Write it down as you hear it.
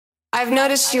I've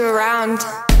noticed you around.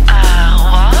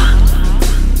 What?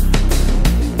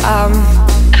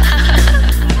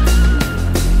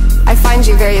 I find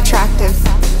you very attractive.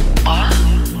 What?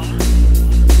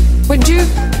 Would you,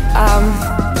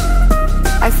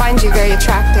 I find you very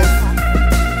attractive.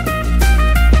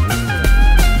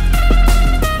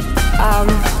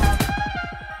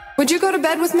 Would you go to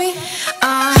bed with me?